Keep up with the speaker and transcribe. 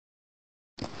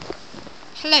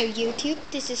Hello YouTube,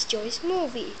 this is Joy's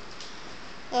Movie.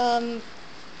 I've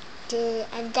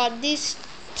got these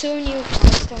two new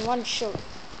cards and one shirt.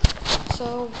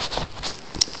 So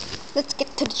let's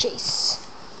get to the chase.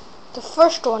 The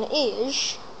first one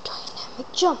is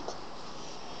Dynamic Jump.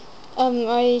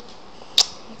 I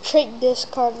trade this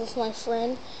card with my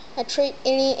friend. I trade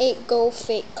any 8 gold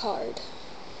fake card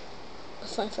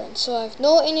with my friend. So I have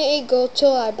no any 8 gold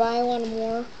till I buy one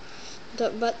more.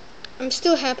 But I'm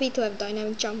still happy to have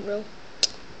Dynamic Jump real.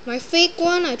 My fake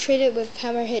one I traded with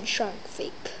Hammerhead Shark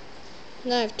fake.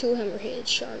 Now I have 2 Hammerhead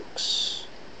Sharks.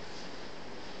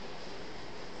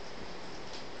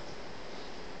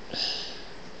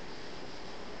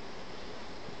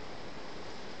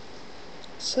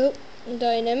 So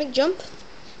Dynamic Jump.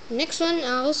 Next one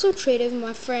I also traded with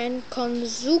my friend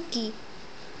Konzuki.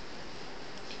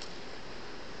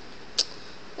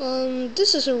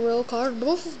 This is a real card.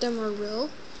 Both of them are real.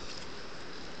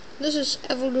 This is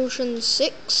Evolution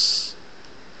 6.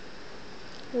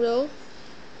 Real.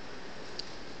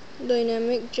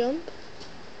 Dynamic Jump.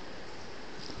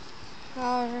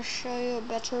 I'll show you a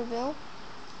better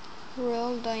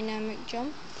real Dynamic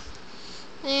Jump.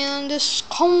 And this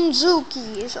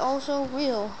Konzuki is also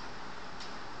real.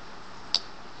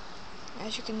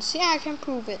 As you can see, I can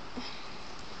prove it.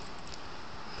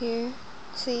 Here,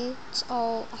 see, it's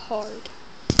all hard.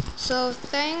 So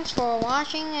thanks for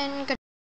watching and